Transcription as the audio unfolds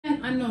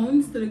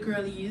announced to the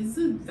girlies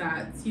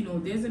that, you know,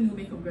 there's a new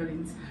makeup girl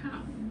in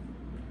town.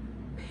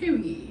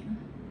 Period.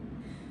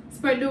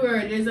 Spread the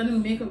word, there's a new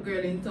makeup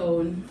girl in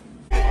town.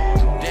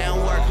 Damn,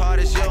 work hard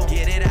as you.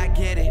 Get it, I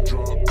get it.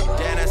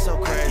 Damn, that's so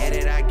crazy. Get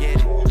it, I get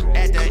it.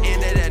 At the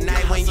end of the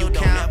night when you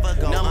count,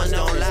 numbers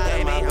don't lie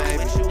to me,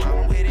 baby.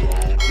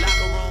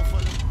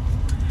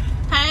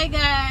 Hi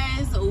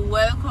guys,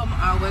 welcome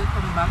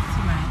back to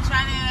my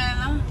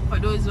channel. For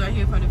those who are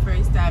here for the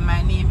first time,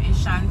 my name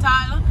is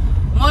Chantal.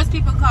 Most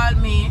people call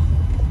me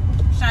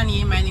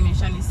Shani. My name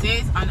is Shani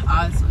Says on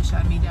all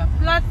social media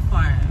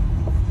platforms.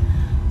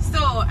 So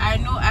I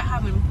know I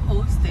haven't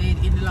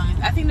posted in the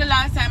longest. I think the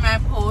last time I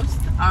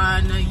posted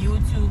on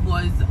YouTube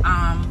was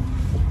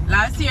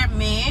last year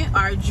May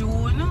or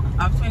June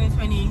of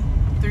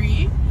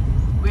 2023.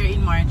 We're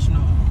in March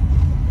now.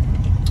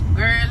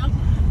 Girl,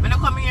 when I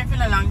come here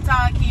feel long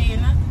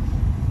talking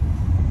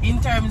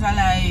in terms of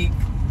like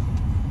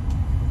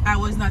I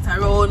was not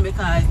around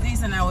because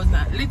this and I was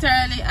not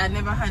literally. I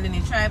never had any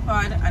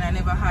tripod and I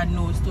never had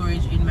no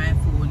storage in my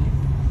phone.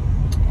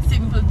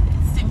 Simple.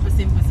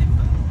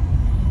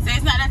 So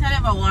it's not that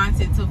I never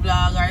wanted to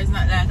vlog, or it's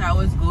not like I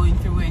was going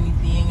through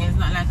anything. It's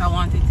not like I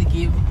wanted to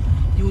give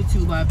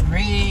YouTube a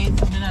break,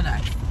 none of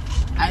that.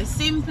 I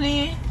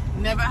simply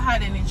never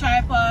had any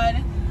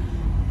tripod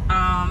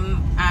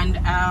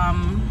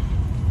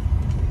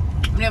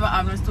never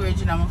have no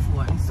storage in my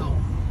phone. So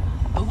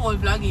the whole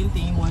vlogging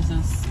thing was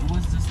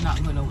just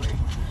not gonna work.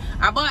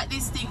 I bought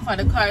this thing for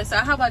the car, so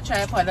I have a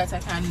tripod that I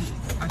can,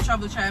 a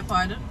travel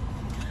tripod,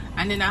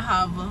 and then I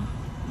have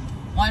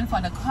one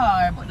for the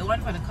car, but the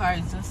one for the car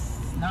is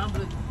just not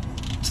good.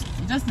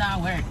 It just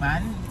not work,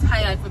 man. It's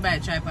tired to buy a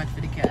tripod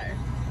for the car.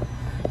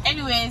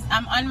 Anyways,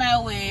 I'm on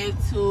my way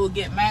to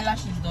get my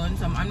lashes done.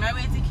 So I'm on my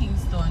way to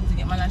Kingston to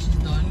get my lashes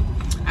done.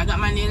 I got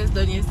my nails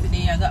done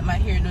yesterday. I got my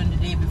hair done the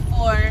day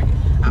before.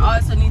 I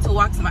also need to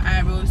wax my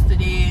eyebrows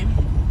today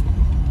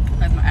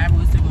because my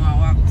eyebrows don't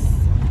want to wax.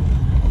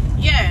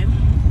 Yeah.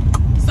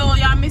 So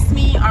y'all miss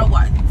me or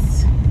what?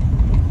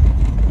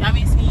 Y'all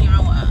miss me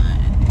or what?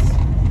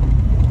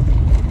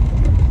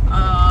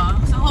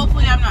 So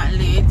hopefully I'm not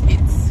late.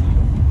 It's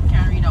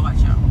can't read or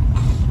watch out.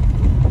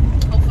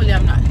 Hopefully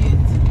I'm not late.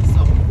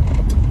 So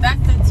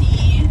that's the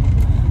tea.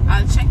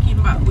 I'll check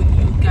in back with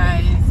you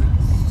guys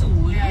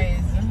soon.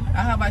 Guys,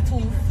 I have a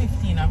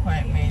 2:15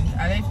 appointment.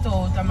 I left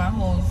out of my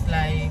house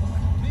like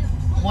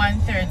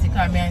 1:30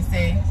 because I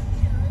say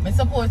I'm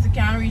supposed to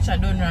can reach a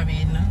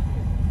Dunrabin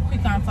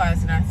quick and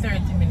fast in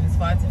 30 minutes,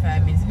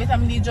 45 minutes. But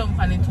I'm need jump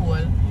on the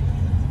toll.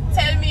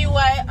 Tell me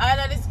why all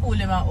of the school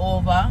them are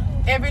over.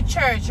 Every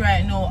church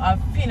right now a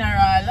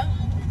funeral.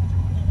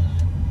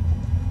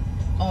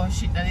 Oh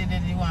shit, that they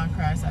did one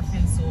cross. I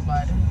feel so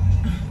bad.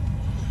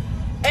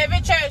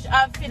 Every church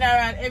have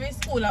funeral, every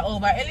school are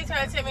over. Every time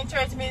I tell me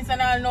 30 minutes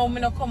and I know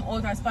me not come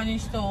out of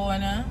Spanish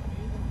Town.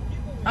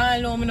 I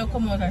know me not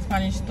come out of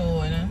Spanish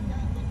Town.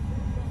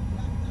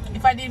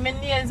 If I did my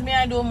nails, me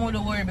I don't more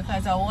to worry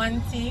because of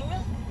one thing,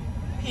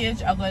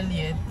 Paige I got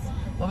late.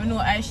 But we know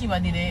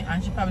Aisha did it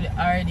and she probably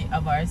already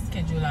have her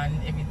schedule and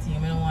everything.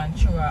 We don't want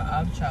to throw her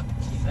off track.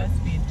 Jesus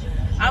speed.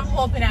 I'm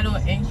hoping I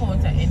don't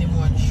encounter any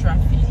more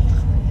traffic.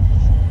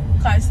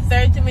 Because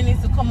 30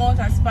 minutes to come out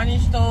of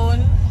Spanish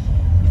Town,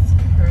 it's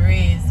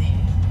crazy.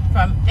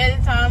 From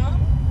Eltham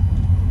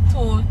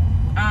to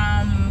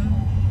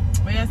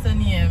where's the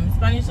name?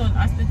 Spanish Town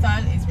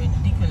Hospital is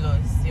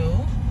ridiculous,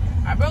 yo.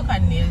 I broke her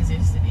nails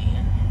yesterday.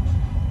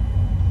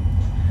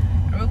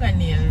 I broke her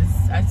nails.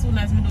 As soon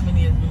as I do my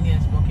nails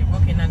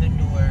broke in at the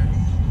door.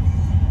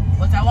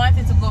 But I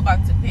wanted to go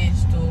back to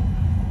Paige to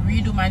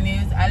redo my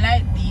nails. I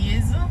like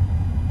these.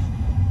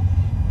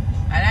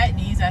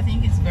 I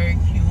think it's very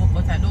cute,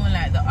 but I don't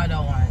like the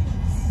other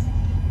ones.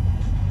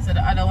 So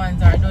the other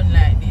ones are done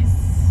like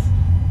this.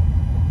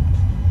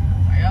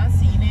 Are y'all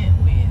seeing it?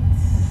 Wait.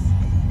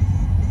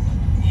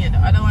 Yeah, the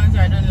other ones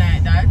are done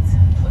like that.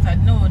 But I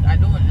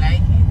don't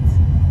like it.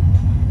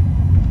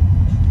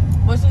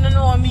 But you don't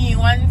know me,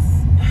 once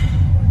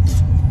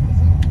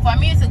for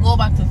me to go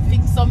back to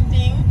fix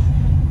something,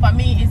 for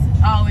me it's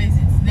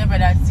never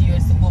that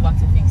serious to go back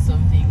to fix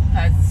something.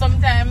 Because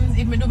sometimes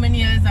if I do my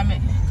nails,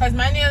 because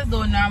my nails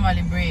don't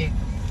normally break.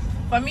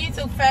 For me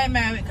to find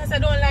my way, because I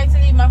don't like to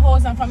leave my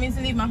house, and for me to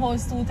leave my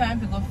house 2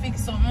 times to go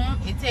fix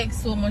something, it takes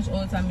so much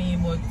out of me.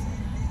 But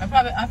I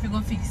probably have to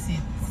go fix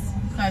it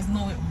because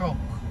now it broke.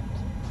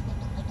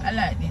 I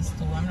like this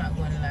too, I'm not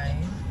gonna lie.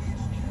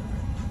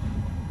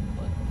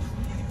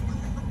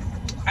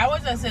 I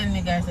was just telling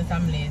you guys that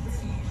I'm late.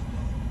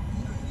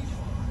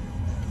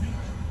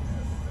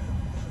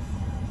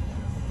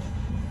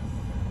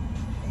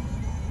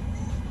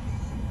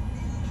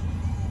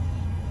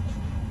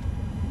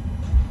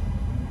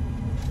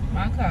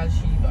 I call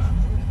Sheba.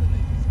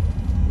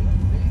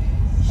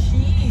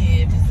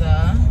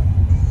 Sheba.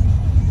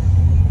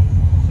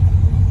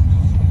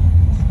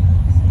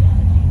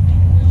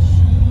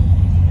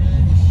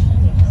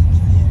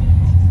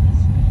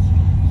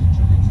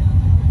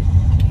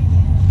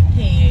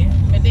 Hey,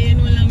 my day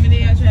no long, my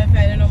day I try to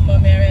find the number,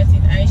 me write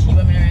it I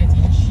Sheba, me write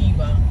it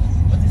Sheba.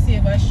 But to say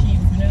about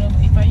Sheba.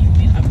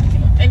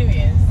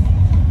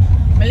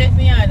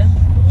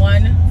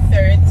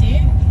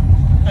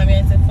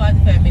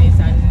 5 minutes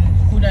and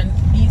good and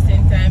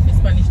decent time for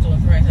Spanish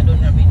Town for right. I don't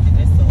have it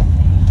today, so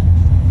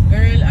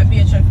girl, I be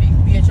a traffic,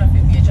 because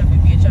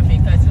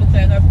it looks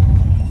like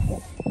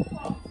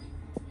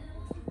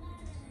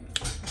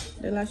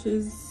the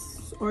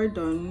lashes are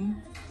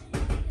done.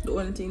 The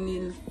only thing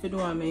needed for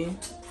doing me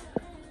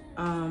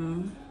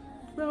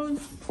brows.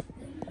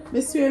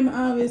 Miss Rim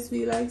always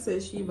feel like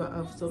says she but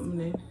have something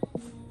there.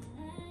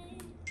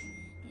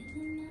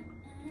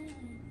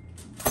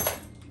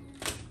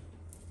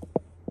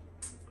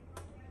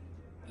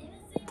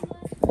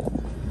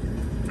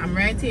 I'm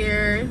right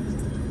here,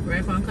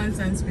 right on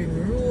Constant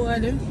Spring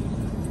Road.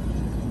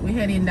 We're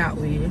heading that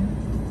way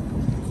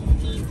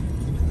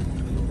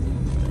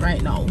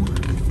right now.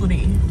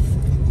 Today.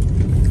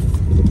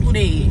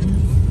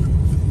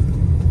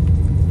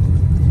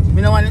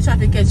 We don't want the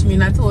traffic catch me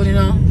in a town, you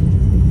know.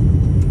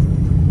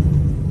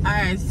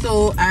 Alright,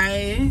 so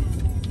I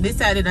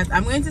decided that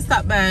I'm going to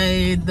stop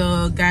by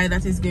the guy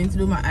that is going to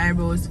do my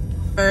eyebrows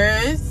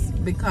first,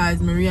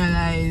 because I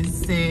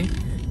realized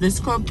the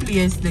scrub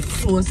place is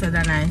closer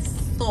than I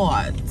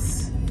thought.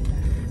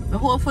 But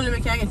hopefully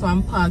we can get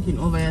one parking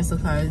over here, so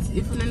because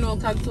if we don't know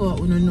Cacto,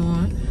 we don't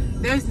know,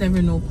 there's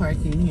never no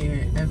parking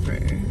here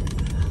ever.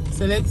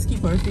 So let's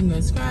keep our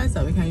fingers crossed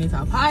that we can get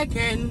our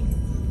parking.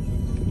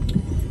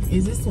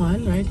 Is this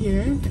one right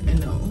here? And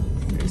no,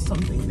 there's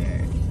something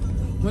there.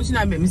 Once you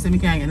not bet me say me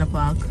can't get in the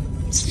park,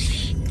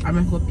 I'm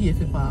gonna go pay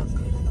for park.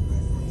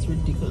 It's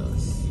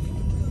ridiculous.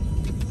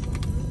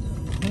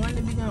 I want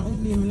to be an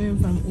ugly man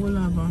from all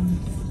over.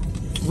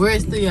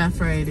 Where's the year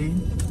Friday?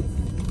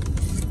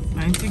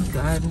 Mighty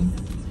God.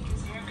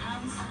 Here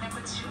comes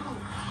number 2.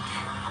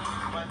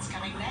 What's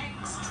coming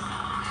next?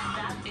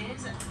 That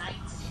is night.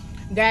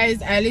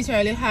 Guys, I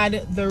literally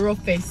had the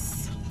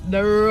roughest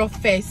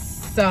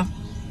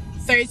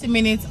 30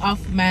 minutes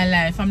of my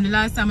life. From the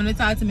last time I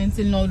talked to me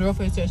until now, the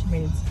roughest 30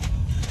 minutes.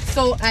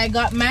 So I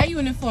got my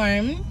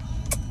uniform.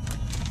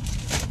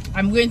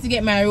 I'm going to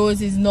get my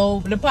roses now.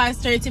 The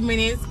past 30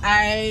 minutes,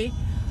 I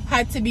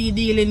had to be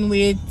dealing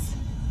with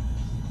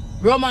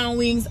Roman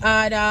Wings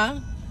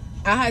order.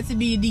 I had to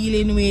be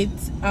dealing with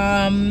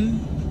a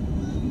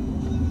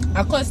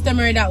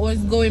customer that was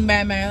going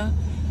by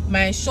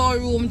my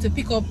showroom to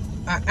pick up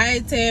an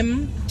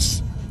item.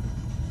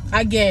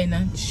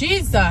 Again,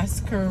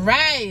 Jesus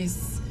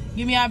Christ,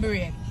 give me a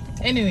break.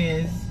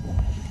 Anyways,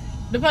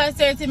 the past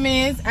 30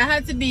 minutes, I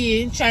had to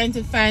be trying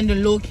to find the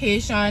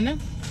location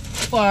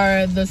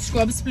for the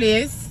scrubs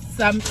place.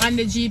 So I'm on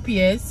the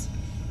GPS.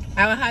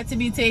 I had to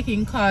be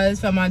taking calls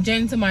from a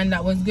gentleman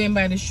that was going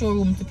by the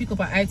showroom to pick up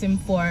an item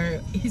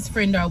for his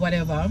friend or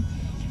whatever.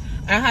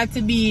 I had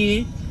to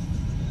be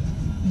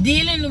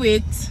dealing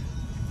with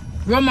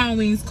Roman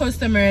Wings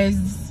customers,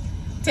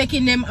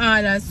 taking them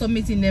orders,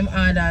 submitting them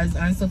orders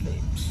and stuff.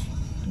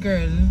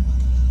 Girl,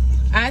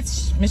 I'm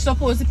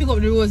supposed to pick up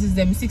the roses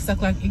them 6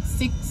 o'clock. It's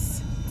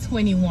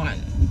 6:21.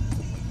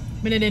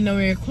 But they know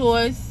we're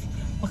close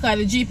because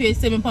the GPS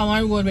sent me on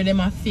one road where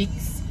them are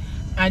fixed.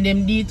 And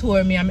them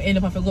detour me, I'm end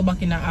up having to go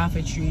back in a half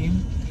a tree.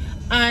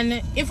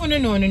 And if you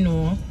don't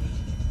know,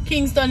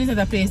 Kingston is not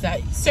a place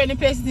that, certain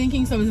places in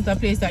Kingston is not a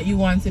place that you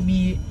want to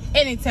be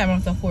anytime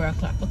after 4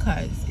 o'clock,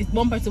 because it's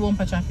bumper to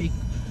bumper traffic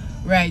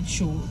right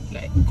through.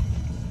 Like,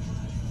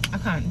 I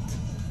can't.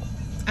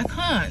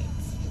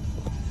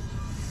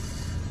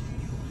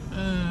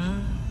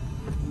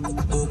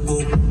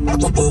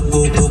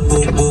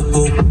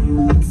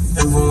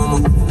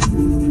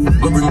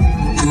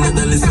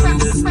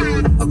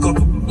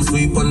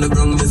 Sweep on the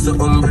ground, this a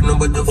umbrella, no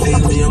but the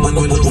face me a man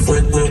will look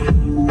spread now.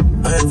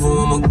 I had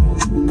for my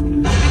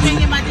Bring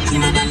him a dick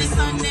in a Deli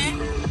Sunday.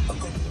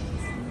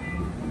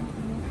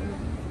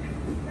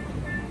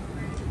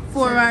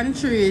 4 and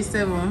 3,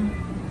 7.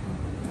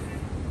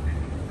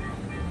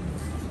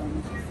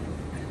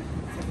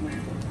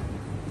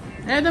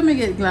 Where do me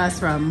get glass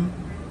from?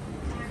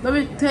 Let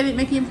me tell it,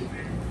 make him.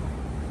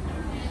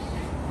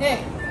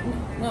 Hey,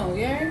 no,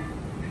 yeah?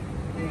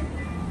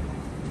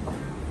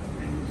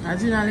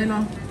 Originally,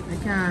 no. I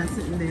can't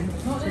sit in there.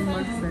 Too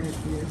much side,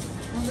 yes.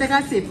 Take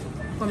a sip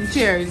from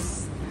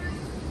Cheers.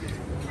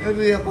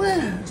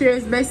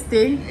 Cheers,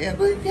 bestie.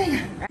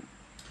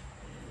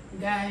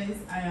 Guys,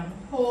 I am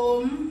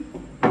home.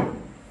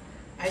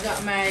 I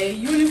got my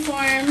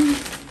uniform.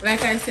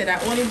 Like I said, I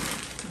only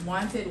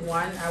wanted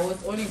one. I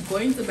was only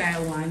going to buy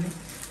one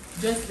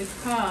just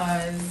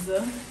because.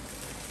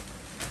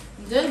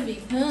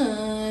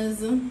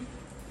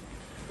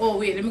 Oh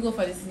wait, let me go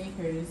for the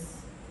sneakers.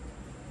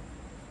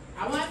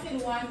 I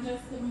wanted one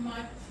just to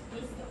match,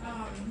 just to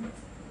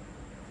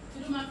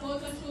do my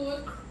photo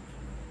shoot.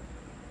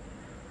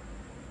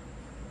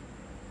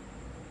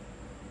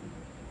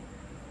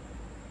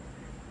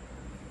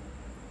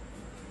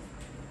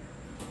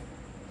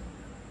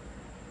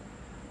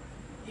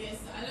 Yes,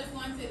 I just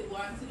wanted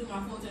one to do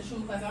my photo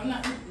shoot because I'm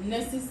not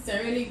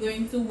necessarily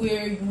going to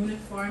wear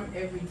uniform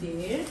every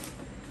day.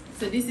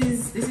 So this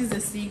is the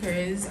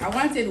sneakers. I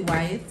wanted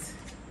white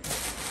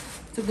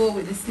to go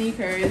with the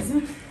sneakers,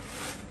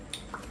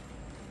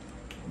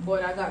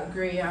 but I got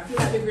gray. I feel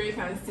like the gray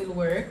can still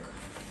work.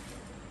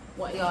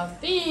 what y'all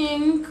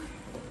think.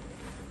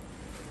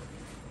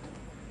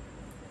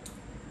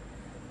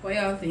 What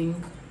y'all think?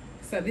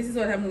 So this is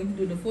what I'm going to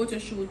do the photo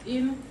shoot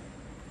in.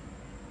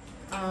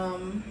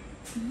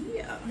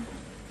 Yeah,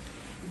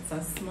 it's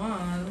a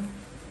small.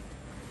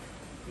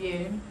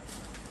 Yeah,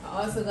 I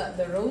also got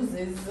the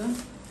roses.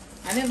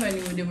 I never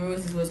knew the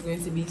roses was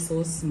going to be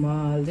so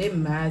small. They're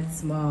mad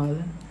small.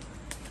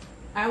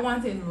 I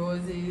wanted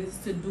roses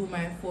to do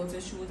my photo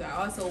shoot. I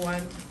also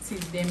wanted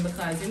them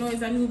because, you know,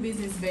 it's a new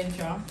business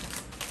venture.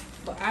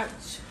 But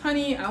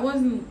honey, I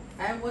was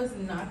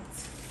not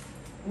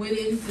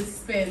willing to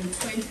spend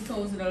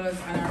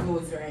 $20,000 on a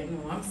rose right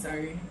now. I'm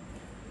sorry.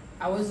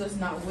 I was just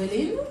not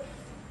willing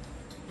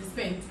to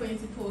spend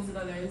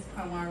 $20,000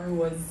 on one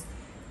rose.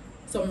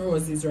 Some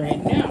roses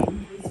right now.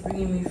 It's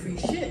bringing me free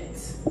shit.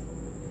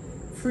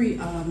 Free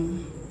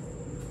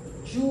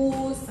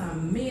juice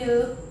and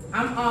milk.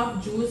 I'm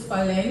off juice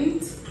for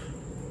Lent, so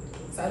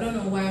I don't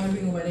know why I'm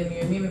bringing over them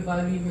here. Maybe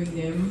Valerie bring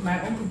them. My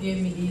uncle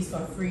gave me these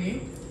for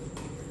free,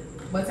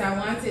 but I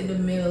wanted the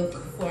milk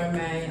for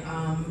my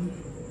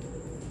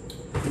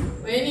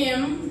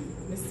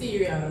the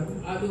cereal.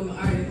 Although I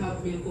already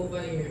have milk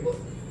over here, but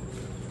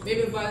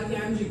maybe Valerie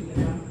can drink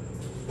them.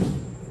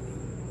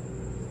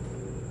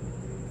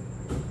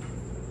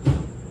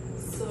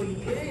 So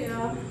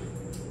yeah,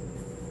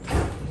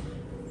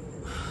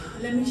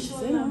 let me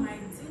show you my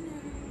dinner.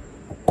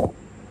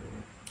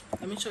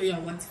 Let me show you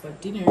what's for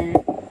dinner.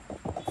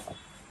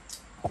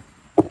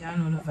 Y'all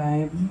know the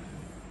vibe.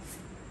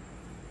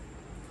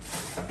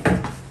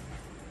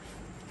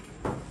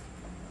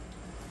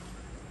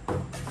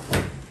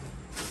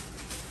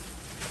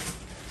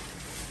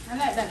 I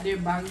like that their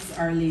bags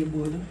are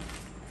labeled.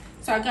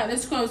 So I got the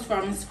scrubs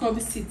from Scrub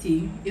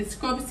City. It's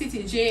Scrub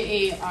City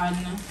JA on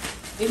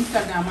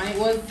Instagram, and it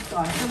was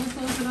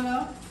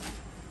 $7,000.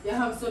 They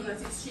have some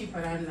that is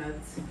cheaper than that.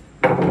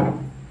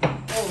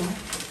 Oh,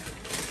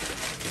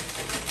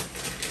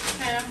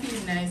 kind of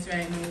feel nice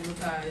right now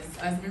because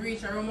as we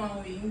reach a rum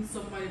wing,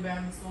 somebody buy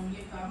me some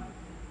liquor.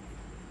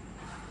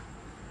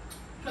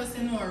 Plus,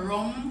 you know,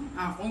 rum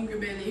and hungry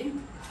belly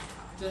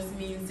just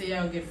means that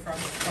you'll get from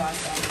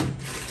faster.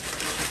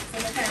 So I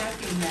kind of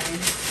feel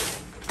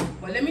nice.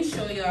 But let me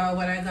show y'all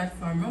what I got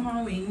from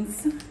rum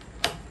wings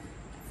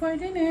for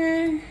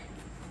dinner.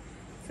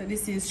 So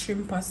this is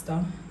shrimp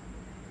pasta.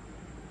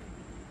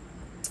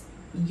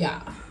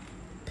 Yeah,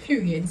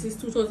 period. This is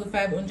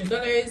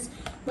 $2,500.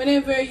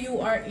 Whenever you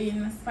are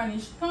in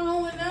Spanish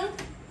Town,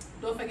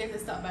 don't forget to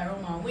stop by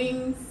Roman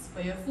Wings for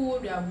your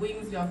food. We have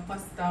wings, we have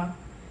pasta,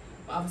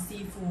 we have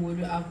seafood,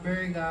 we have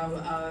burger, we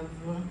have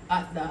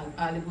hot dog,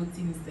 all the good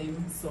things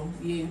them. So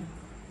yeah.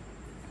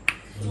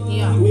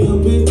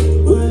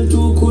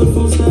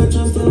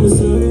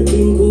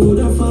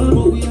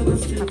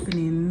 What's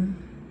happening?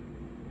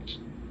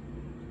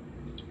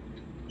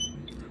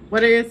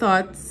 What are your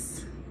thoughts?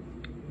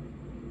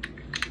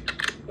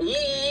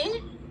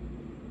 Ooh,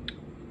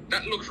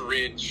 that looks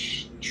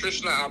rich.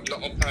 Trishna, I'm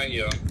not up on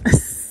you.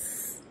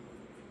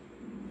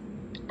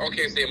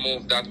 Okay, so you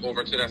move that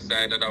over to the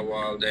side of the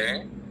wall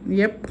there.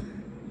 Yep.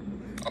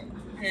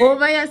 Okay.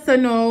 Over here, so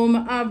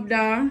now I have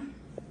the.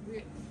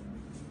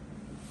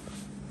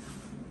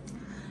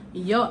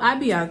 Yo, I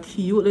be a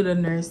cute little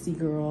nursey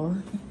girl.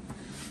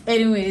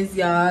 Anyways,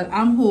 y'all,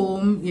 I'm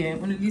home. Yeah,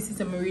 when this is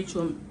my reach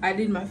home, I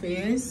did my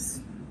face.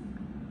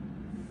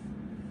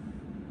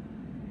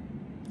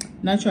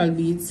 Natural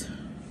beats.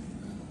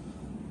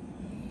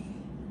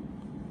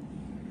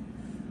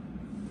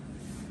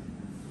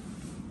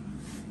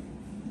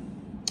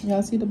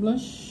 Y'all see the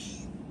blush?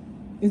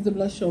 Is the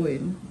blush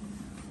showing?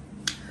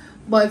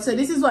 But so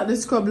this is what the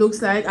scrub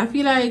looks like. I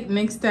feel like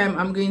next time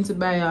I'm going to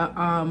buy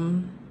a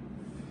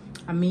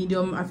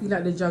medium. I feel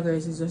like the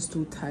joggers is just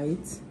too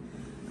tight.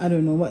 I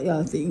don't know what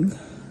y'all think.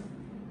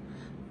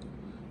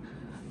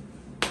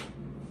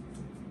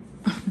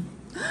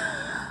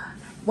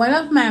 One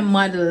of my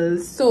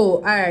models, so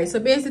alright, so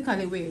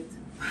basically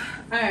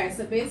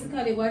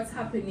what's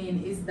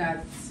happening is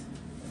that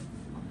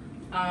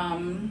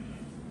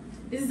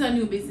this is a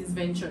new business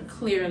venture.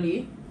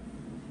 Clearly,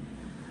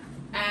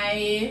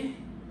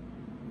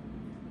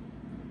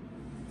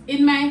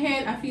 in my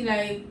head I feel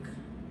like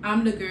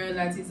I'm the girl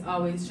that is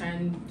always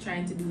trying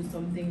to do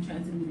something,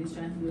 trying to do this,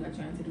 trying to do that,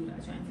 trying to do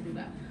that, trying to do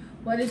that.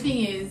 But the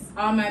thing is,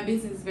 all my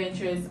business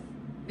ventures,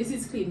 this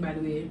is clean by the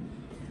way,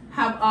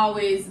 have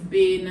always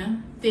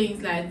been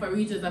things like for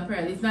Regis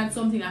Apparel. It's not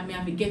something that me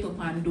have to get up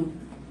and do.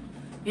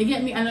 You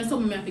get me? And that's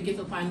something me have to get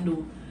up and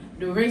do.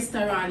 The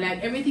restaurant,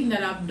 like everything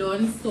that I've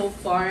done so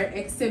far,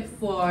 except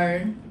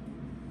for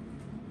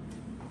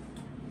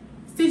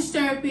stitch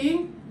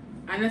therapy,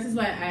 and that is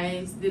why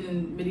I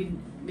didn't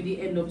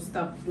really end up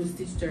stop do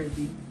stitch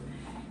therapy.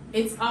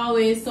 It's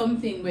always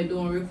something that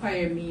don't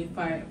require me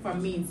for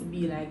me to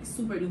be like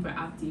super duper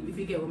active, if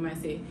you get what I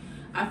say.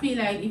 I feel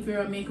like if you're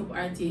a makeup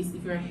artist,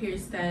 if you're a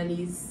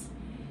hairstylist,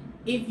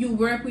 if you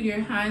work with your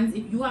hands,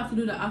 if you have to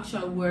do the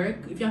actual work,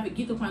 if you have to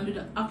get up and do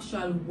the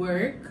actual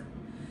work,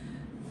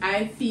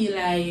 I feel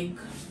like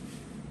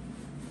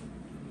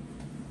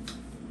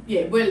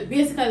Yeah, well,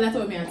 basically that's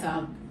what me I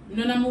talk.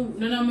 None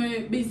of my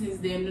business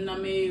them, none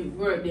of my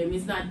work them.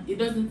 It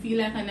doesn't feel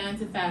like a 9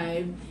 to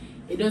 5.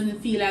 It doesn't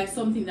feel like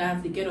something that I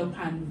have to get up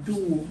and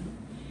do.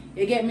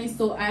 You get me?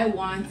 So I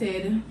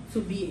wanted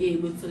to be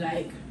able to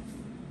like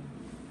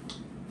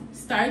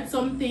start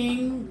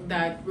something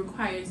that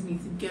requires me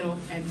to get up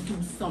and do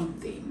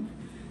something.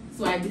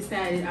 So I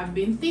decided, I've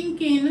been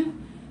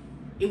thinking,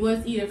 it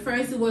was either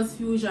first it was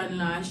fusion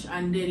lash,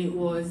 and then it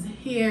was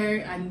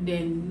hair, and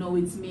then now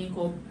it's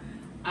makeup,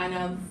 and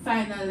I've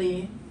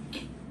finally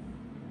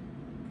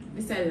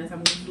decided that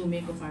I'm going to do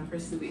makeup and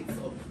pursue it.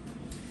 So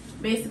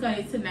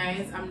basically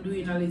tonight I'm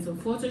doing a little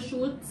photo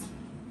shoot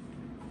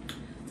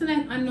to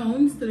like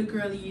announce to the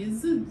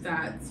girlies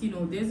that, you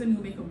know, there's a new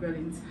makeup girl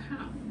in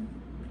town.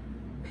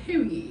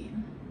 Period.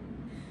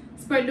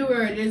 Spread the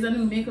word, there's a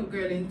new makeup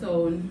girl in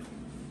town.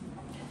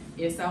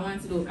 Yes, I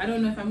want to do. I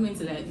don't know if I'm going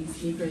to like these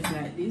sneakers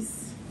like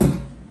this.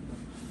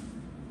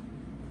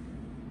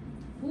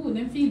 Ooh,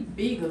 them feel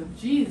big.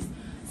 Jeez.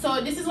 So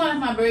this is one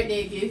of my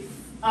birthday gifts.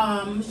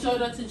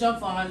 Shout out to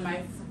Javon,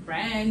 my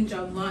friend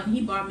Javon.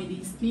 He bought me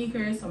these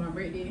sneakers for my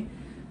birthday.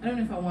 I don't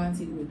know if I want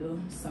it with the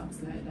socks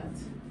like that.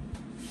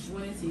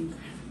 What do you think?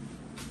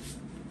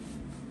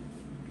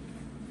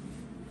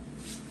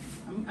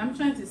 I'm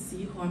trying to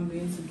see how I'm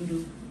going to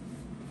do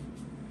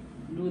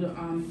the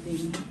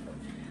thing.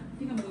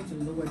 I think I'm going to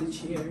lower the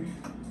chair.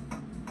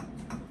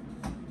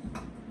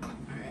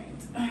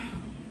 Alright.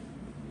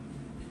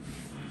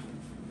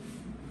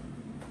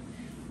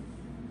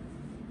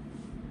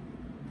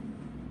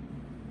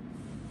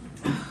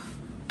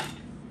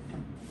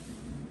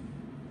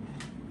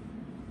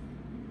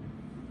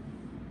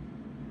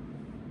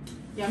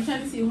 Yeah, I'm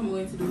trying to see how I'm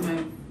going to do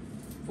my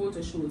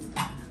photo shoots.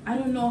 I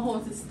don't know how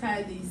to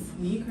style these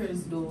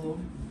sneakers though.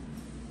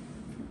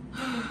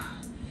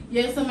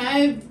 Yeah, so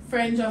my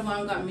friend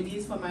Javon got me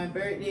these for my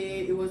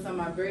birthday. It was on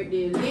my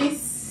birthday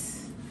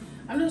list.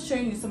 I'm just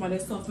showing you some of the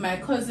stuff. My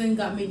cousin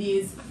got me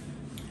these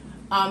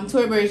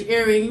Torbridge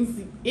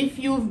earrings. If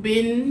you've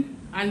been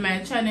on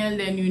my channel,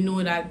 then you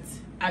know that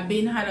I've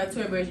been had a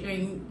Torbridge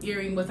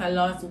earring, but I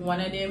lost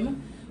one of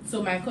them.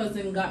 So my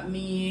cousin got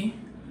me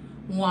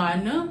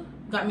one,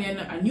 got me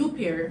a new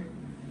pair.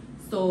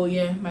 So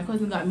yeah, my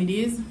cousin got me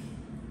these.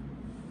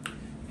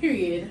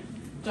 Period.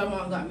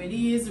 Javon got me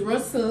these.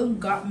 Russell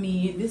got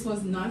me, this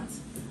was not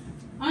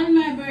on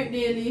my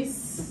birthday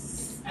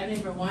list. I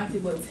never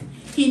wanted, but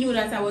he knew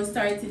that I was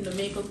starting the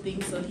makeup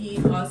thing, so he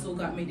also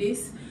got me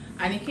this.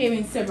 And it came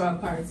in several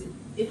parts.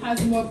 It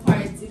has more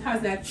parts. It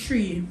has like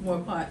 3 more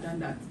parts than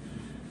that.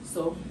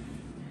 So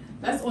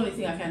that's the only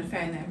thing I can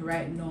find like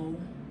right now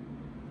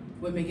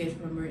when we get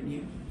from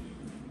birthday.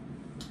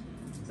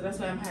 So that's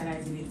why I'm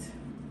highlighting it.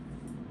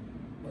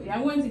 But yeah,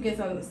 I'm going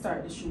to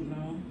start the shoot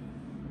now.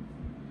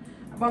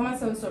 I bought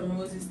myself some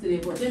roses today,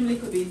 but them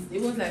little bits,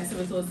 it was like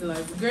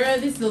 $7,000. Girl,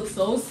 this looks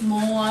so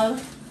small.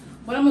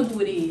 What am I gonna do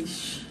with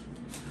this?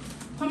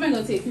 How am I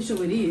gonna take a picture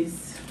with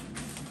this?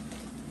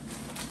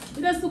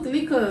 It just look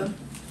little.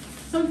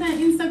 Sometimes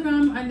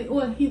Instagram and the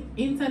whole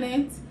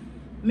internet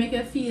make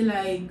you feel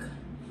like,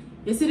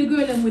 you see the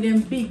girl them with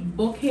them big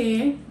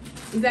bouquet.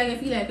 It's like I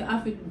feel like I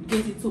have to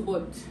get it too,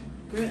 but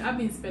girl, I've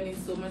been spending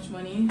so much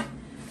money.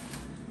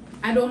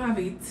 I don't have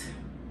it.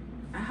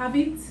 I have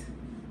it,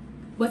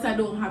 but I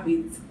don't have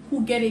it.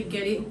 Who get it,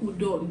 get it. Who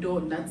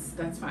don't.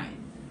 That's fine.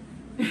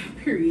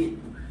 Period.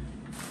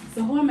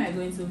 So how am I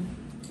going to?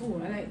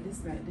 Oh, I like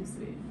this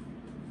way.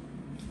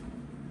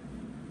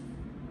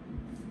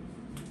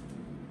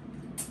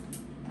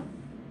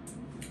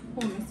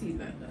 Oh, let me see it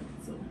like that.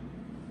 So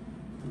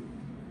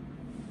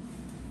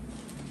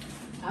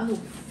I look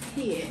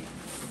here.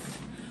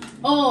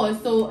 Oh,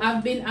 so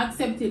I've been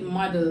accepting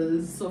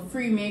models, so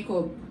free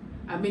makeup.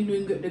 I've been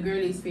doing the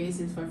girlies'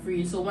 faces for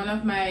free. So one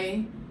of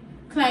my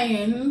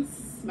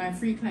clients, my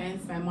free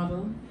clients, my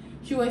model,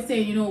 she was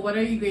saying, you know, what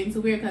are you going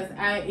to wear? Because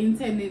I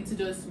intended to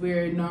just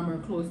wear normal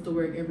clothes to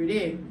work every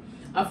day.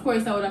 Of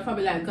course, I would have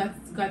probably like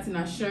gotten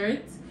a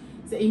shirt,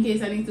 so in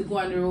case I need to go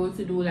on the road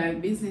to do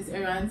like business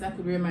errands, I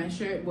could wear my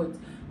shirt. But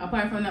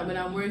apart from that, when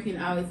I'm working,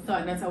 I always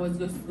thought that I was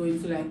just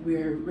going to like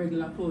wear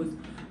regular clothes.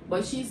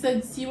 But she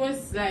said, she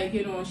was like,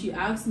 you know, she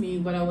asked me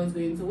what I was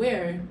going to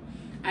wear.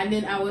 And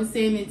then I was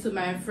saying it to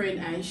my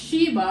friend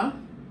Sheba,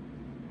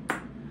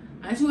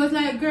 and she was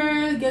like,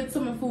 girl, get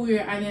some food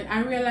wear. And then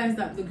I realized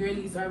that the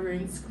girlies are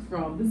wearing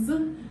scrubs,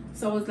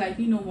 so I was like,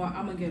 you know what,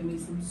 I'm gonna get me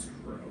some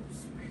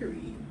scrubs.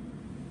 Period.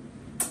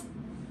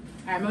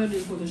 I'm gonna do a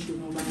photo shoot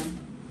now, man.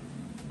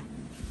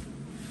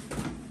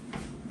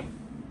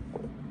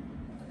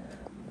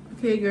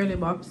 Okay, girly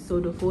box,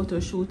 so the photo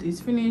shoot is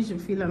finished. I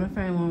feel like I'm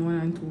finding one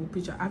and 2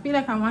 picture. I feel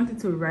like I wanted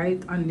to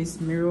write on this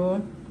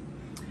mirror.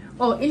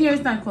 Oh, in here is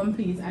not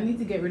complete. I need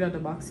to get rid of the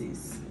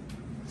boxes.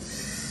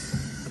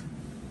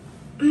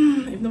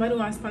 If nobody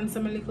wants to sponsor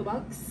my little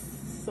box,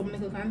 some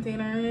little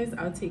containers,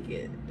 I'll take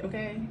it.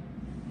 Okay,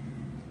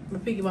 my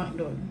piggy bank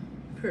done.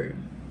 Per.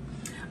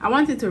 I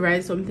wanted to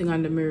write something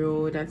on the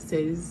mirror that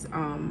says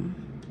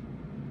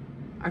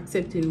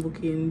accepting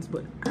bookings,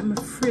 but I'm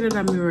afraid of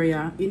that mirror.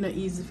 Yeah, it's not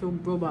easy to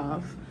rub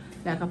off.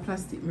 like a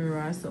plastic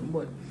mirror or something.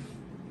 But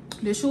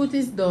the shoot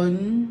is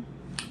done.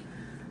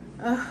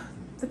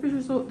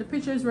 The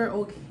pictures were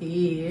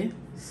okay.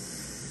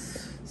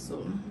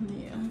 So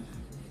yeah.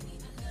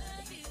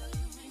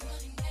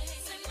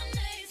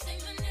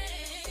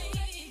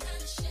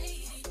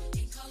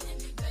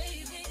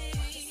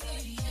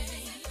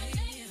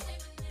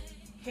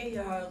 Hey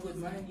y'all, good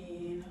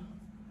morning.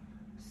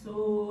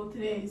 So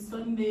today is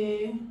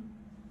Sunday.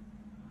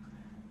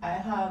 I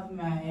have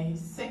my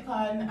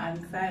second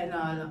and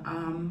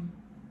final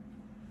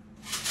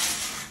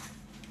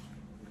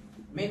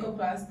makeup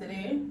class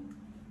today.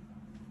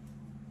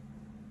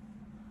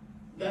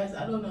 Guys,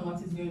 I don't know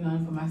what is going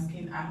on for my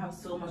skin. I have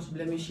so much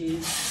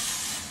blemishes.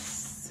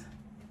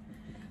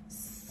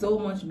 So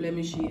much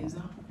blemishes.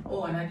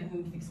 Oh, and I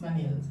didn't fix my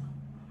nails.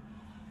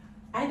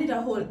 I did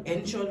a whole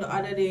intro the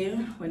other day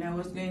when I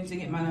was going to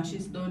get my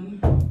lashes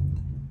done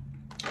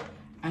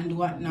and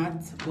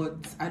whatnot, but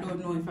I don't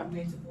know if I'm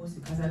going to post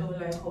it because I don't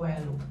like how I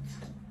looked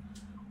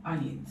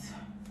on it.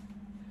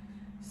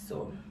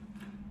 So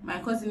my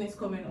cousin is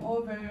coming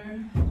over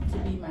to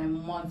be my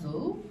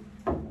model,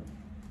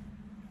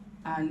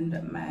 and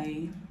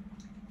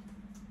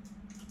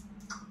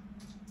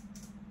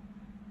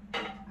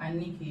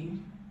Nikki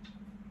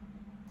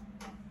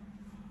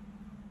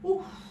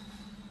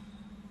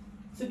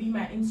to be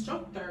my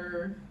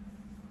instructor.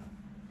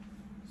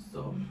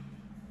 So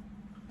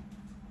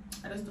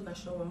I just took a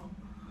shower.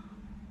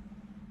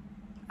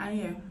 And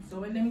yeah, so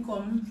when them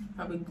come,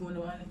 probably going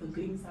to want a little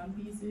glimpse and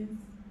pieces.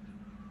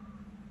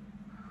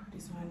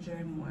 This one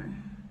dry more.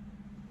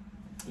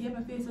 Yeah,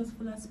 my face was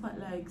full of spot,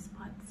 like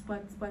spot.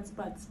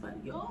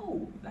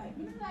 Yo, like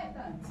me like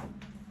that.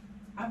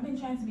 I've been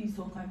trying to be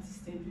so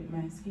consistent with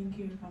my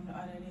skincare from the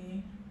other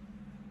day.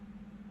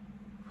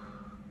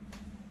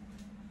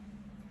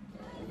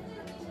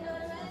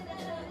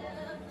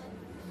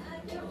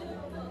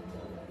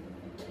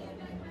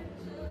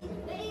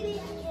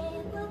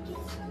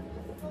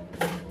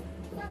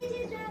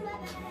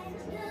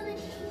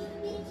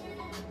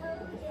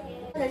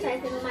 I try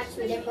to match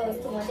with them girls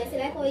too much. I feel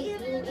like how you're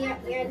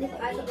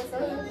little eyes of the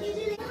sun.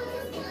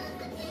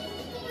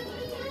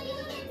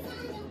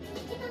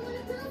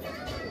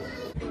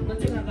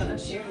 Nothing I'm gonna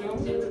share now.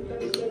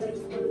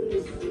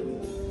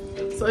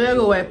 So you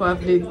go wipe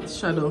off the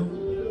shadow.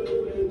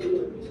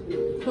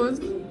 Pause.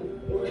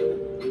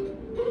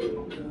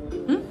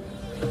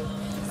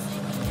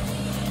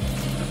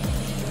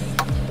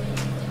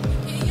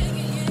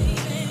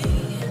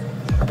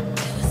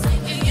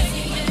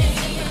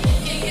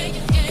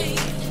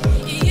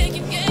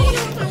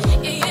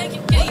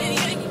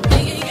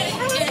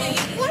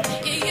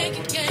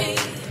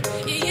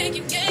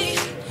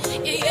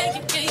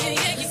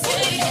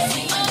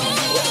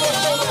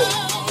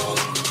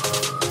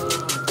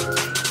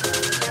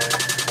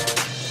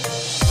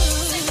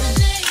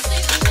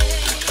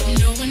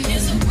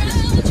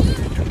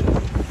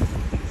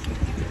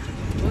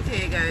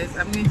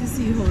 I'm going to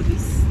see how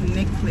this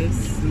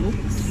necklace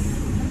looks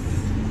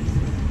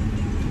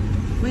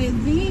with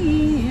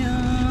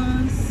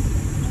this.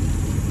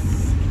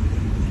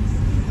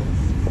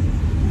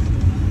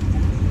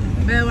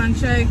 But one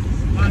check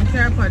on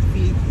carpet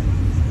feet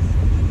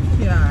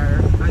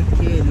here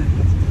again,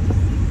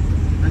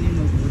 and you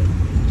know good.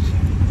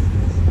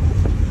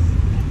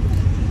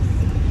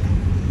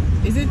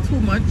 Is it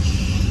too much?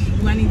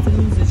 Do I need to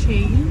lose the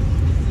chain?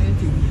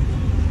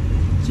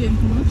 Chain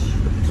too much?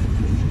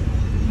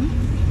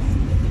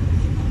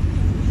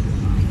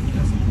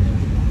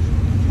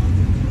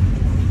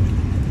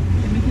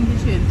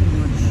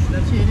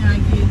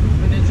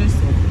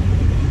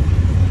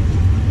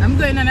 I'm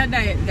going on a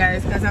diet,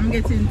 guys, because I'm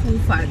getting too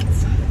fat.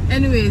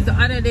 Anyways, the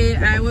other day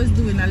I was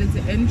doing a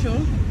little intro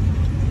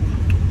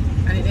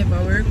and it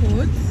never worked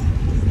out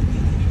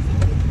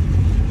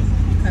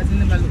because it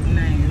never looked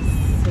nice.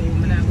 So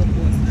I'm gonna go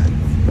post that.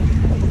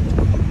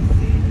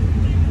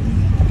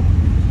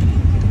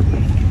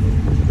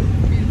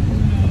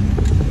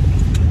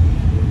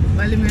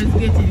 Vladimir is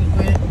going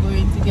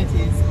to get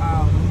his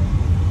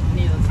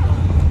nails done.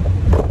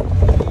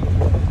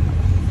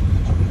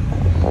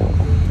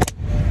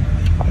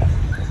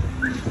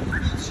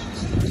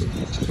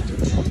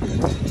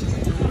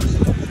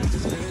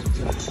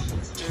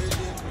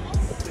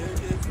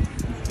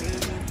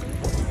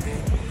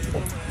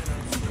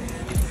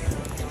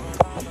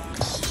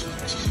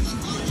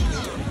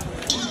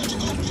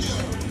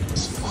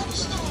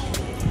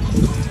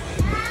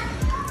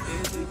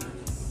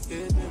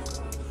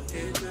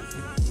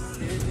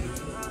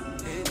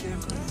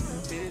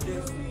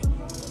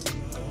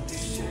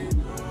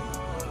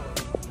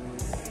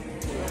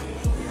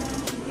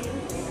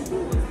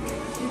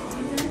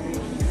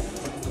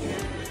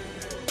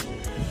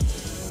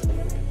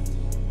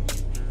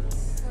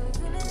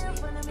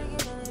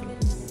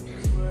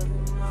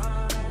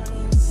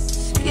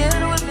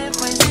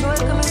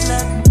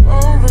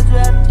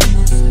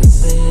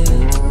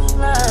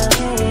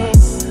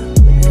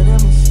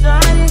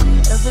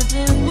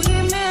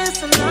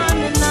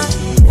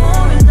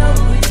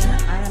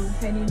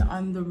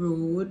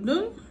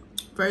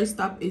 first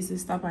stop is to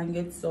stop and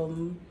get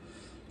some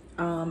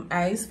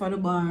ice for the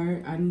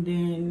bar, and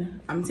then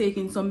I'm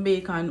taking some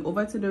bacon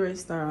over to the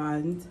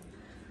restaurant,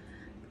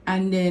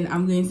 and then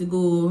I'm going to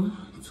go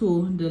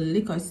to the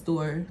liquor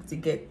store to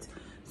get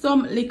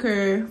some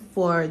liquor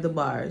for the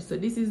bar. So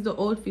this is the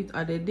outfit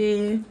of the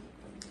day.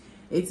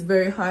 It's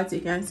very hot. You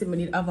can see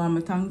me did have on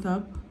my tank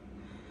top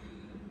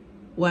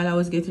while I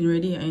was getting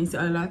ready, and you see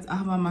a lot. I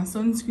have on my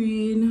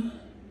sunscreen.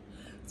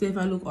 So if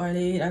I look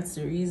early, that's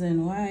the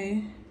reason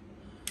why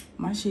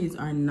my shades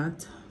are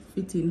not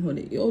fitting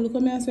hoodie. Yo, look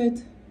at me, I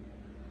sweat.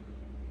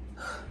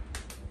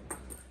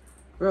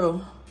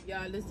 Bro.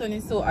 Yeah, the sun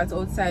is so hot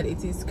outside,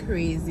 it is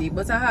crazy.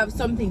 But I have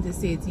something to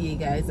say to you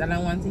guys, and I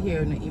want to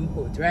hear your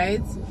input,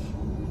 right?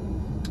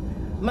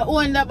 I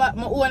own a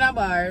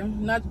bar,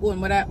 not own,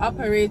 but I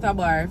operate a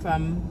bar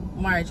from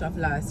March of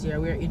last year.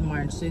 We're in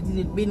March, so it's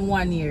been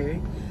 1 year.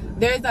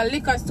 There is a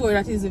liquor store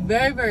that is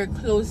very, very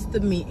close to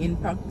me in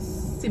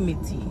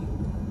proximity.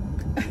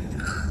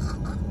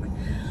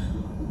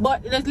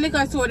 But the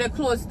liquor store, they're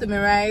close to me,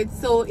 right?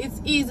 So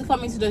it's easy for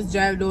me to just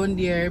drive down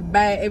there,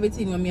 buy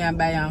everything when I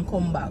buy and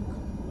come back.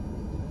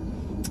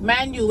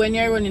 Mind you, when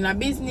you're running a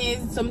business,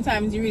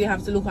 sometimes you really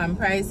have to look on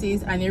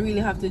prices, and you really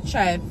have to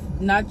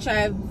not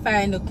try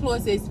find the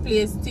closest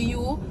place to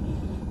you,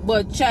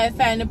 but try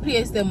find a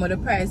place then where the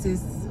price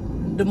is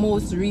the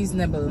most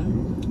reasonable.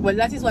 Well,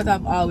 that is what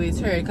I've always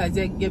heard, because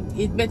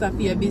it's better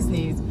for your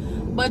business.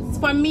 But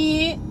for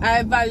me,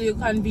 I value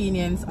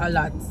convenience a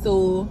lot.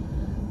 So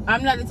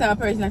I'm not the type of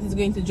person that is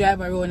going to drive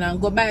around and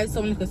go buy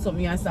some little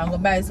something and go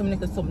buy some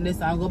little something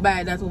this and go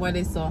buy that over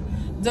this, so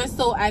just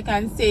so I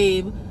can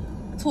save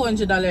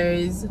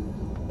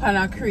 $200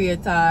 per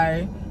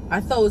creator,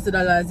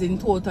 $1,000 in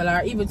total,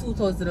 or even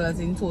 $2,000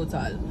 in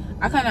total.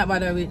 I cannot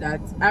bother with that.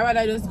 I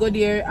rather just go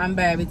there and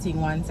buy everything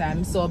one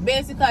time. So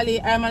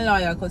basically, I'm a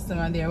loyal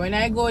customer there. When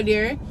I go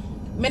there,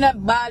 I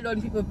not bad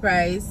on people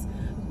price.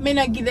 I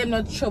not give them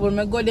no trouble.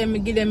 I go there, I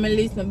give them a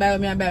list, I buy,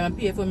 I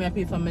pay for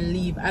me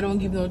leave. I don't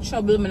give no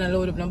trouble, I don't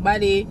load up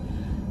nobody.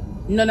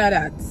 None of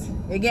that.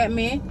 You get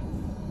me?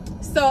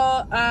 So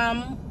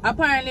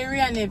apparently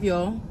Ria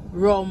Neville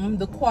rum,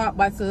 the quart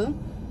bottle,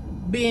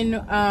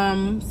 been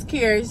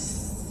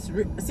scarce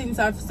since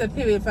I've set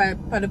payment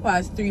for the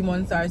past 3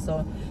 months or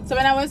so. So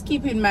when I was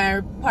keeping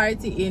my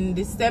party in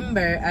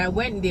December, I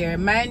went there.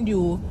 Mind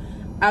you,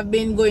 I've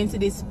been going to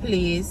this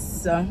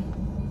place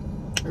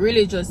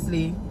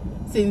religiously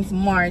since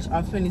March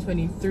of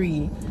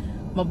 2023.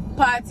 My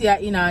party are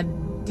in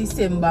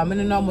December. I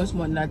don't know how much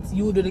money that.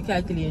 You do the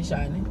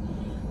calculation.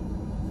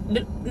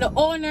 The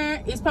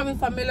owner is probably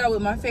familiar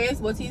with my face,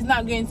 but he's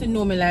not going to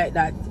know me like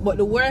that. But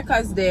the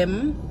workers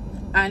them,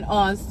 and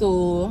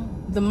also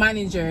the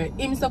manager,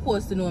 him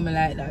supposed to know me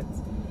like that.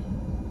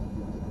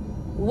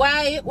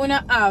 Why when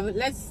I have,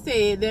 let's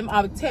say them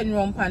have 10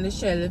 rum on the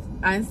shelf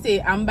and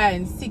say I'm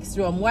buying 6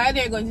 rum, why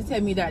they're going to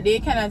tell me that they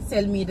cannot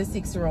sell me the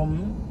 6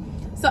 rum?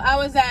 So I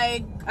was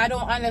like, I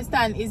don't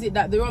understand. Is it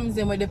that the rums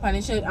them were on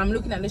the shelf? I'm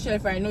looking at the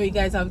shelf right now, you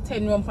guys have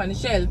 10 rum on the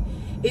shelf.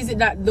 Is it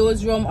that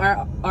those rum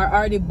are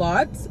already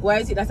bought? Why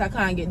is it that I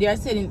can't get? They are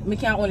saying me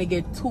can only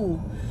get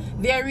 2.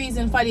 Their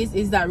reason for this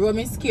is that rum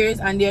is scarce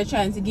and they're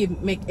trying to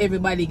make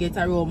everybody get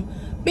a rum.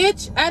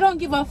 Bitch, I don't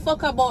give a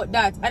fuck about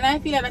that. And I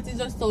feel like that is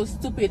just so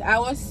stupid. I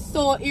was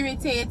so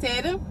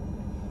irritated.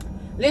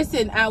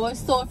 Listen, I was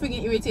so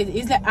freaking irritated.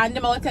 It's like, and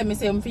them all tell me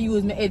say I'm to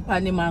use my head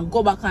pan them and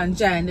go back and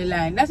join the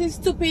line. That is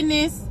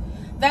stupidness.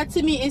 That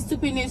to me is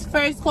stupidness.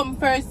 First come,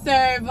 first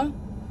serve.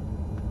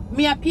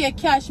 Me I pay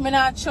cash, me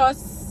not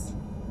trust.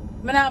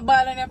 Me not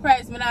ball on the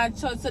price, me not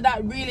trust. So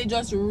that really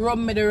just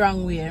rubbed me the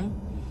wrong way.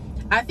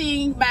 I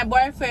think my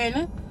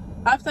boyfriend,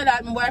 after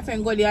that my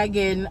boyfriend go there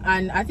again,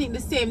 and I think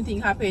the same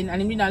thing happened,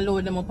 and he didn't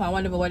load them up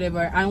and whatever.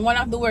 And one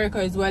of the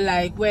workers were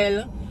like,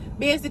 well,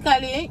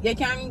 basically you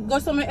can go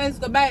somewhere else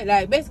go buy it.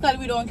 Like basically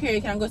we don't care,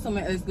 you can go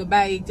somewhere else go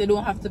buy it, you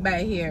don't have to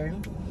buy here.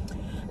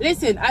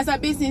 Listen, as a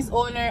business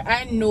owner,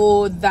 I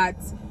know that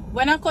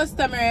when a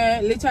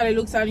customer literally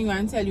looks at you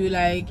and tell you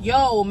like,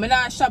 yo, I'm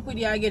not shop with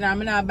you again, I'm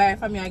not buy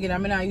from you again,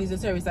 I'm not use the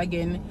service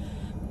again,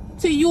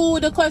 to you,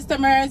 the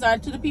customers, or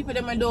to the people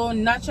that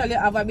don't naturally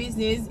have a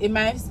business, it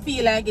might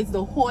feel like it's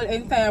the whole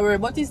entire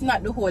world, but it's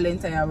not the whole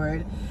entire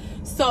world.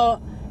 So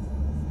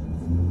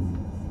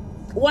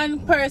one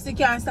person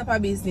can't stop a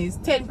business,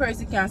 10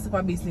 person can't stop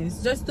a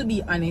business, just to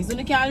be honest.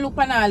 You can't look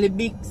on all the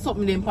big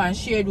something them can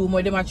share room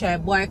where they might try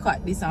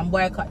boycott this and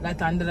boycott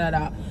that and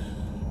da.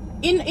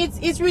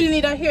 It's really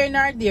neither here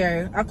nor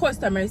there. A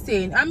customer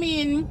saying, I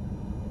mean,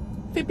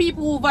 for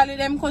people who value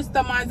them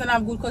customers and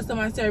have good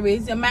customer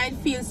service, you might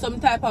feel some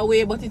type of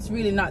way, but it's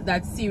really not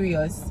that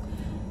serious.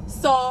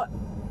 So,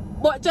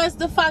 but just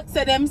the fact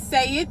that them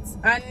say it,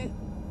 and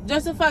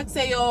just the fact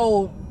say,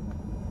 yo,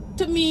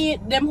 to me,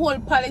 them whole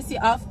policy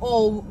of,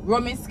 oh,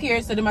 rum is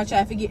scarce, so they might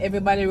try to give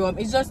everybody rum,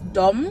 it's just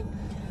dumb.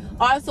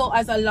 Also,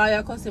 as a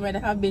loyal customer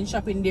that have been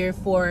shopping there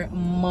for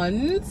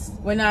months,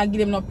 when I give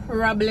them no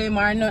problem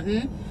or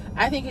nothing,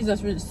 I think it's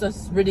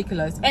just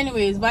ridiculous.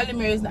 Anyways,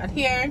 Vladimir is not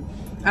here.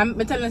 I'm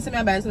telling him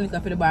I buy some liquor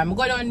for the bar. I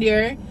go down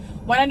there.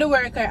 one of the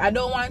worker, I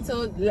don't want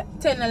to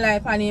tell a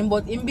lie on him,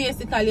 but him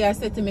basically I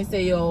said to me,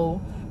 say,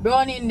 yo,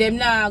 Browning them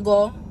now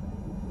go.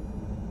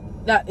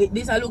 That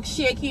this I look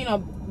shaky, you know,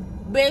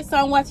 based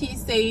on what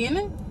he's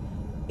saying.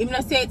 I'm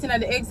not saying it in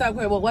the exact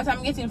way, but what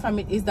I'm getting from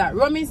it is that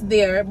rum is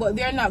there, but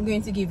they're not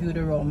going to give you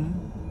the rum.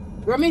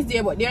 Rum is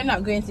there, but they're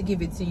not going to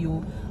give it to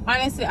you.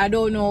 Honestly, I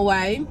don't know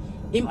why.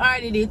 Him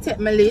already take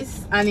my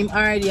list and him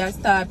already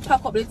start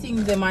pack up the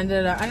things them and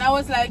that. And I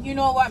was like, you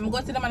know what? I'm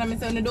going to them and I'm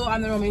saying, no, don't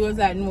on the rum. He was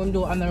like, no,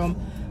 don't on the rum.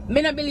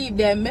 Me not believe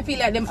them. Me feel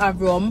like them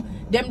have rum.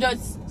 Them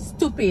just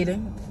stupid.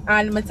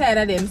 And I'm tired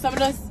of them. So I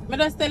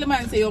just tell him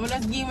and say, yo, I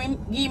just give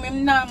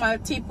him normal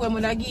tip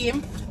when I give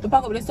him to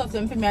pack up the stuff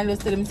them for me and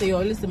just tell him, say,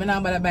 yo, listen, I'm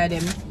not bother by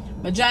them.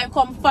 My drive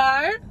come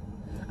far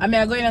and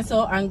I'm going to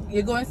so and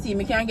you're going to see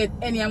me can't get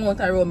any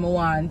amount of rum I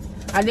want.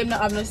 And them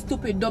not have no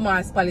stupid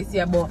dumbass policy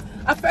about.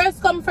 A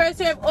first come, first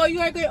serve. Oh,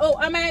 you are going,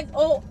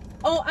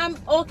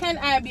 can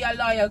I be a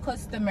loyal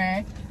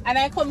customer? And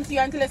I come to you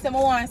and tell you, I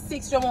want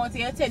 6 rum out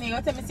here, 10.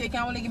 You tell me, say, you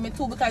can only give me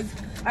 2 because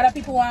other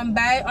people want to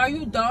buy. Are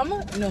you dumb?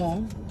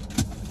 No.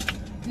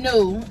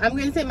 No, I'm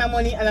going to take my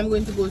money and I'm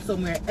going to go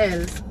somewhere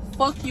else.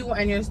 Fuck you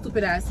and your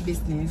stupid ass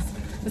business.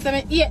 So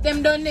I eat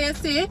them down there,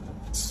 see?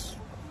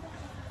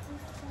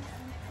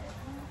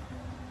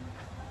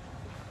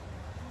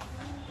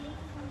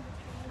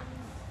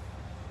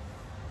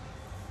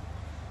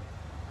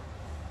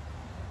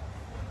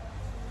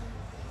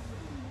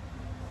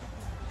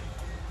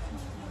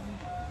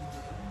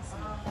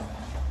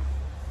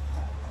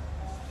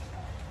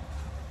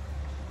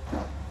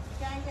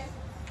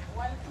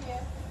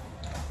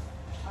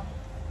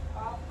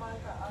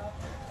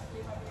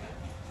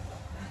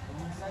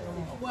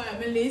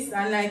 My list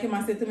and like he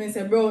must say to me,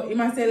 say, bro, he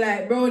must say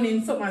like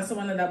Browning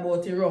someone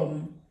about the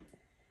rum.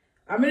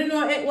 I don't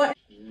know what.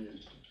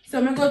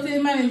 So I go to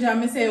the manager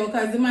and I say,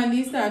 because the man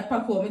they start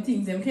pack up my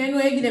things. Can you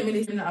know you give them a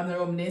list and have the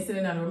rum, they sell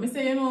the rum. I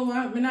say, you know what,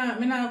 I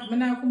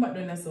not come back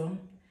down there so.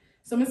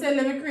 So I say,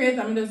 let me create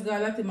and I just go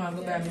let him and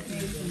go buy my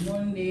things.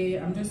 Monday,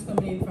 I'm just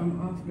coming in from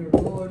off the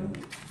road.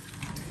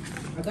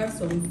 I got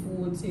some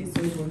food, say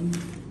so good.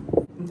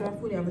 I'm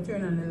trying to have a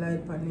turn on the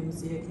light panel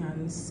so you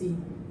can see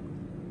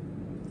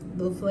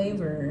the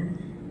flavor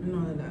and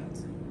all of that.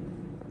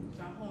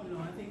 So I'm home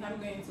now. I think I'm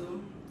going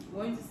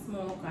to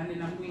smoke and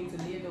then I'm going to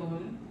lay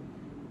down,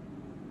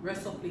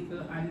 rest up a little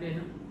and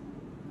then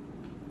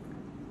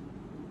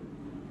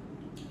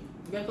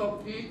get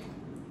up, eat.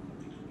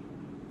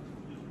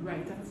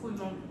 Right, I'm full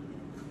now.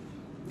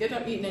 Get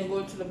up, eat and then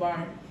go to the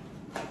bar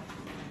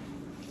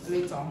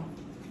later.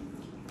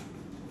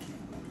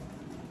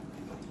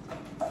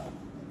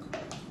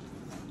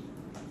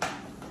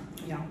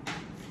 Yeah,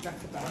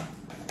 that's the bar.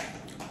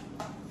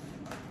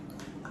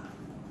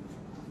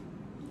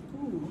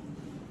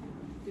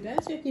 Did I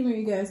check in with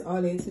you guys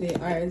all day today?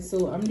 Alright,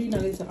 so I'm doing a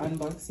little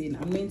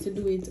unboxing. I'm going to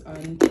do it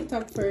on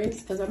TikTok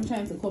first because I'm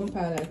trying to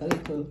compile like a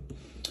little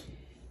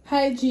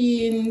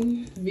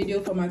hygiene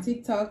video for my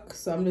TikTok.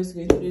 So I'm just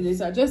going to do this.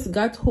 I just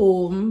got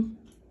home.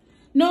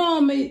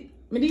 No, me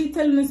didn't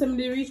tell me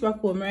somebody reach back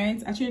home,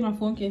 right? I changed my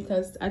phone case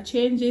because I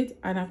changed it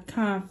and I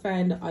can't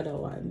find the other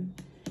one.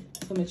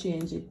 So I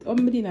change it.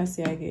 I'm gonna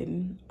say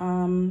again.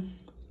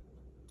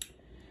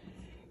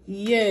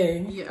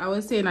 Yeah, I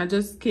was saying I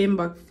just came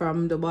back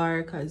from the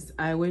bar because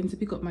I went to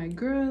pick up my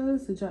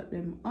girls to drop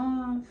them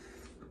off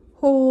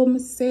home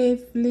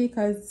safely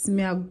because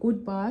me a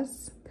good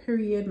boss,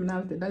 period. I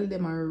have to dolly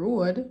them on the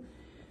road.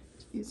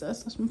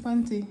 Jesus, such my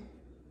fancy.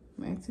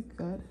 Mighty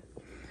God.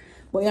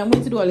 But yeah, I'm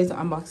going to do a little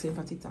unboxing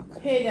for TikTok.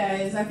 Hey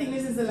guys, I think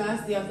this is the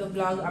last day of the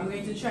vlog. I'm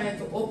going to try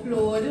to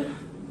upload.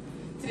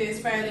 Today is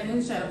Friday. I'm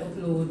going to try to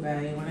upload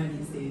by one of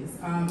these days.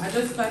 I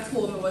just got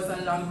home. It was a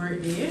long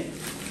work day.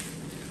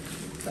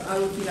 So I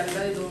will feel like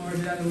daddy don't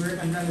work, daddy work,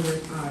 and daddy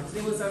work hard.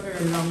 It was a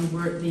very long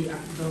work day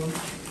at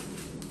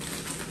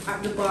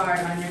the bar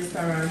and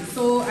restaurant.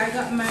 So I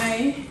got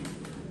my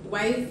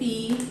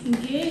wifey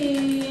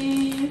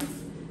gift.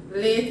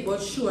 Late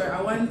but sure. I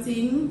one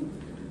thing.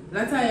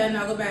 Lataya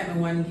now go buy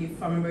me one gift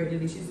for my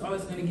birthday. She's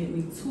always gonna get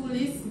me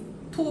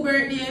two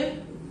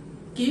birthday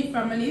gift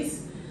from my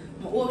list.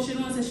 I hope she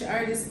knows that she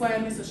already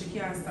spoiled me so she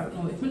can't stop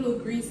now. If I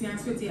look greasy and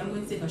sweaty, I'm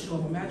going to take a shower.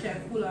 But I try to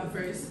cool her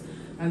first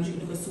and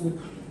drink the soup.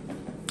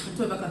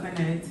 12 o'clock at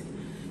night.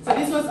 So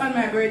this was on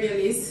my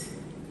birthday list.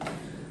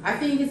 I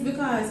think it's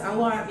because I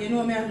want, you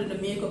know, me I do the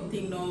makeup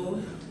thing now,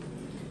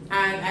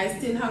 and I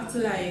still have to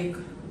like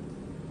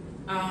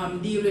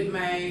deal with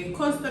my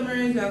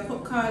customers that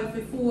call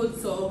for food.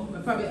 So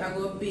I probably I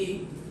go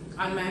be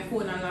on my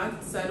phone a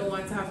lot. So I don't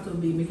want to have to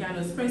be. I can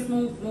just press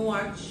my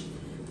watch.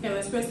 Can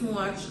I press my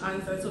watch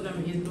and so that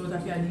is don't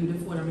have to deal with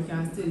the phone and I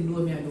can still do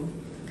what I do.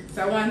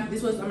 So I want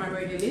this was on my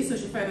birthday list. So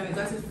she finally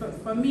got it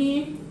for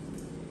me.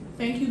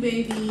 Thank you,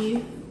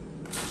 baby.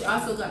 She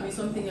also got me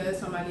something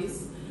else from my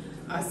list,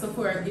 a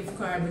Sephora gift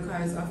card,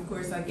 because of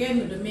course again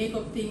with the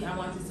makeup thing I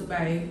wanted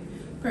to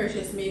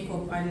purchase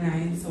makeup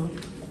online. So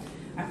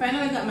I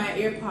finally got my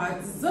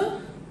AirPods.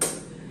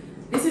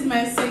 This is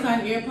my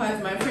second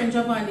AirPods. My friend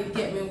Javan did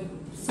get me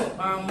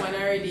one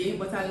already,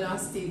 but I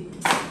lost it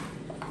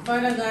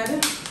Father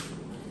God,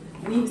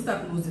 I need to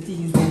stop losing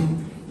teas.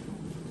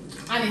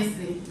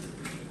 Honestly.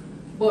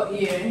 But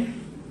yeah,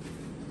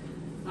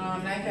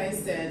 like I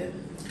said,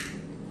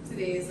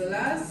 today is the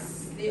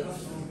last day of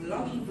the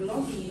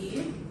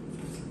vloggy.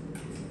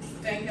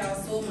 Thank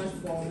y'all so much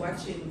for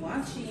watching.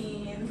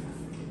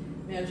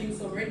 May I drink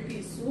some red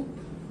pea soup?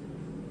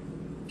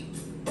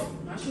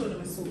 I showed them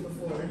my soup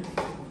before.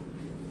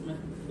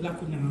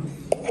 Lock it now.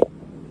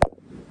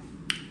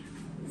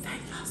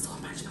 Thank y'all so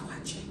much for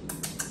watching.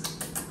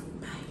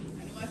 Bye.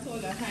 I know I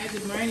told you, hi,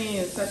 good morning,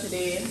 it's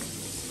Saturday.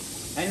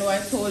 I know I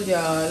told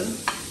y'all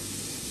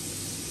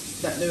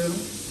that the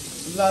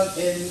vlog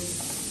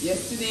ends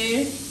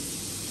yesterday,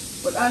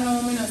 but I know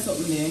I'm not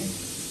something there.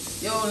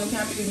 Yo, I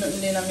can't believe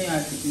nothing there in my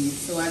heart to eat.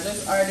 So I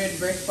just ordered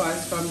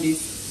breakfast from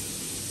this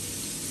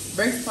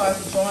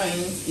breakfast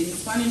joint in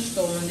Spanish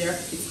Town.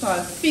 It's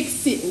called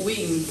Fix It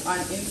Wings on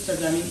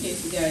Instagram in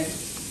case you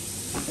guys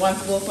want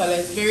to go for it.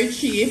 It's very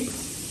cheap.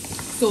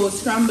 So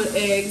scrambled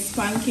eggs,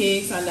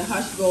 pancakes, and the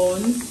hash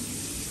browns.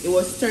 It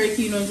was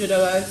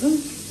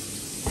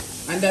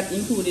 $1,300. And that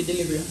included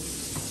delivery.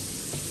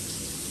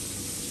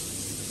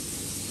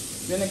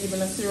 Then I give me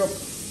a syrup.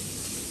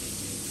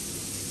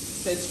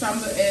 So it's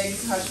scrambled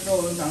eggs, hash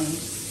browns, and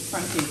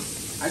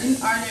pancakes. I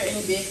didn't order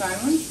any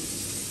bacon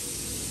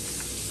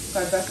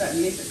because that's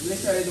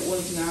literally the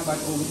only thing I have at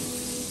home.